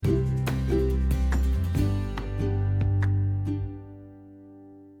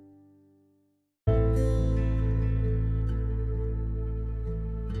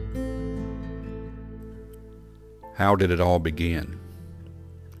How did it all begin?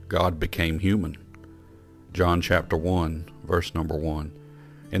 God became human. John chapter 1, verse number 1.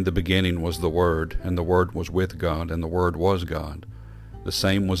 In the beginning was the Word, and the Word was with God, and the Word was God. The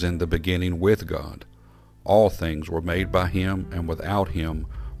same was in the beginning with God. All things were made by him, and without him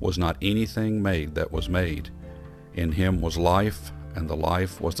was not anything made that was made. In him was life, and the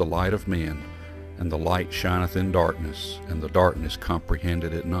life was the light of men. And the light shineth in darkness, and the darkness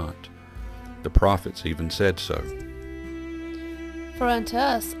comprehended it not. The prophets even said so. For unto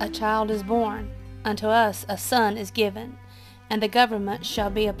us a child is born, unto us a son is given, and the government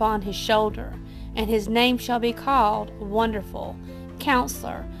shall be upon his shoulder, and his name shall be called Wonderful,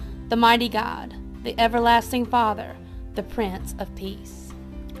 Counselor, the Mighty God, the Everlasting Father, the Prince of Peace.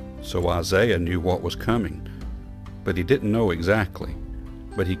 So Isaiah knew what was coming, but he didn't know exactly,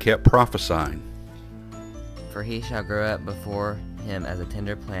 but he kept prophesying. For he shall grow up before him as a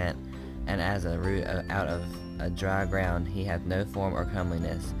tender plant, and as a root out of a dry ground. He hath no form or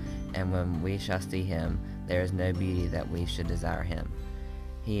comeliness, and when we shall see him, there is no beauty that we should desire him.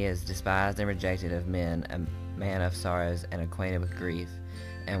 He is despised and rejected of men, a man of sorrows and acquainted with grief,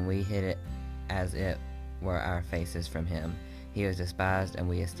 and we hid it as it were our faces from him. He was despised, and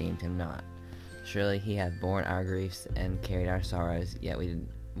we esteemed him not. Surely he hath borne our griefs and carried our sorrows, yet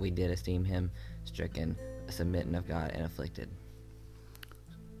we did esteem him stricken, smitten of God, and afflicted.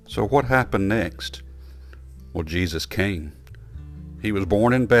 So what happened next? Well, Jesus came. He was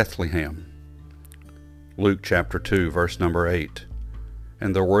born in Bethlehem. Luke chapter 2, verse number 8.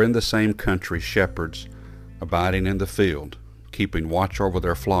 And there were in the same country shepherds abiding in the field, keeping watch over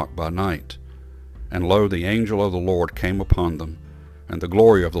their flock by night. And lo, the angel of the Lord came upon them, and the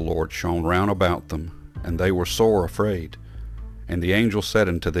glory of the Lord shone round about them, and they were sore afraid. And the angel said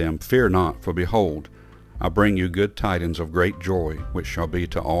unto them, Fear not, for behold, I bring you good tidings of great joy, which shall be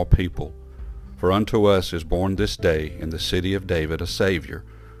to all people. For unto us is born this day in the city of David a Saviour,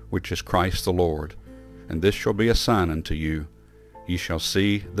 which is Christ the Lord. And this shall be a sign unto you. Ye shall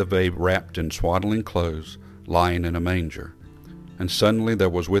see the babe wrapped in swaddling clothes, lying in a manger. And suddenly there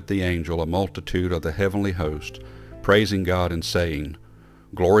was with the angel a multitude of the heavenly host, praising God and saying,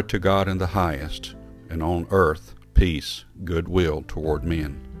 Glory to God in the highest, and on earth peace, goodwill toward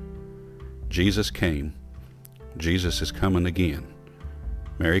men. Jesus came. Jesus is coming again.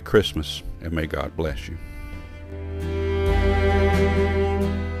 Merry Christmas, and may God bless you.